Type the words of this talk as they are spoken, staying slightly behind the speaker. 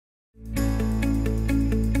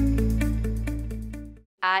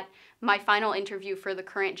At my final interview for the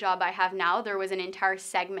current job I have now, there was an entire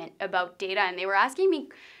segment about data, and they were asking me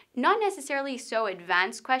not necessarily so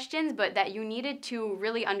advanced questions, but that you needed to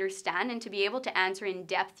really understand, and to be able to answer in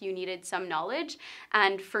depth, you needed some knowledge.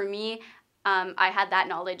 And for me, I had that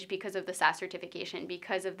knowledge because of the SAS certification,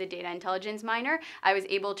 because of the data intelligence minor. I was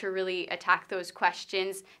able to really attack those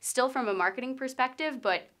questions still from a marketing perspective,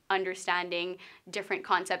 but understanding different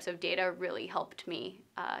concepts of data really helped me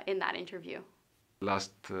in that interview.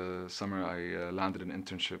 Last summer, I landed an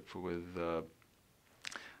internship with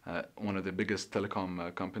one of the biggest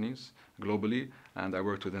telecom companies globally, and I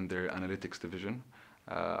worked within their analytics division.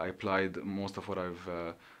 I applied most of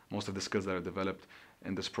the skills that I developed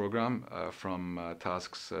in this program, from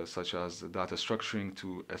tasks such as data structuring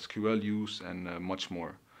to SQL use and much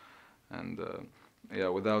more. And yeah,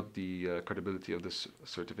 without the credibility of this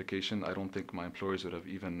certification, I don't think my employers would have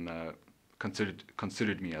even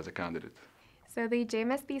considered me as a candidate. So the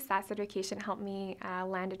JMSB-SAS certification helped me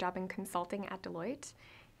land a job in consulting at Deloitte.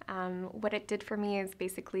 What it did for me is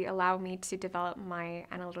basically allow me to develop my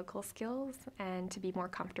analytical skills and to be more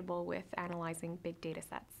comfortable with analyzing big data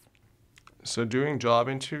sets. So during job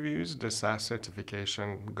interviews, the SAS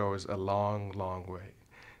certification goes a long, long way.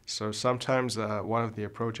 So sometimes one of the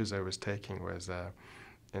approaches I was taking was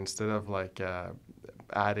instead of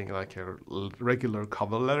adding like a regular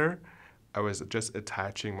cover letter, I was just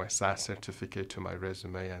attaching my SAS certificate to my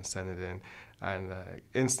resume and send it in, and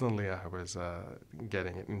instantly I was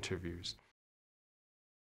getting interviews.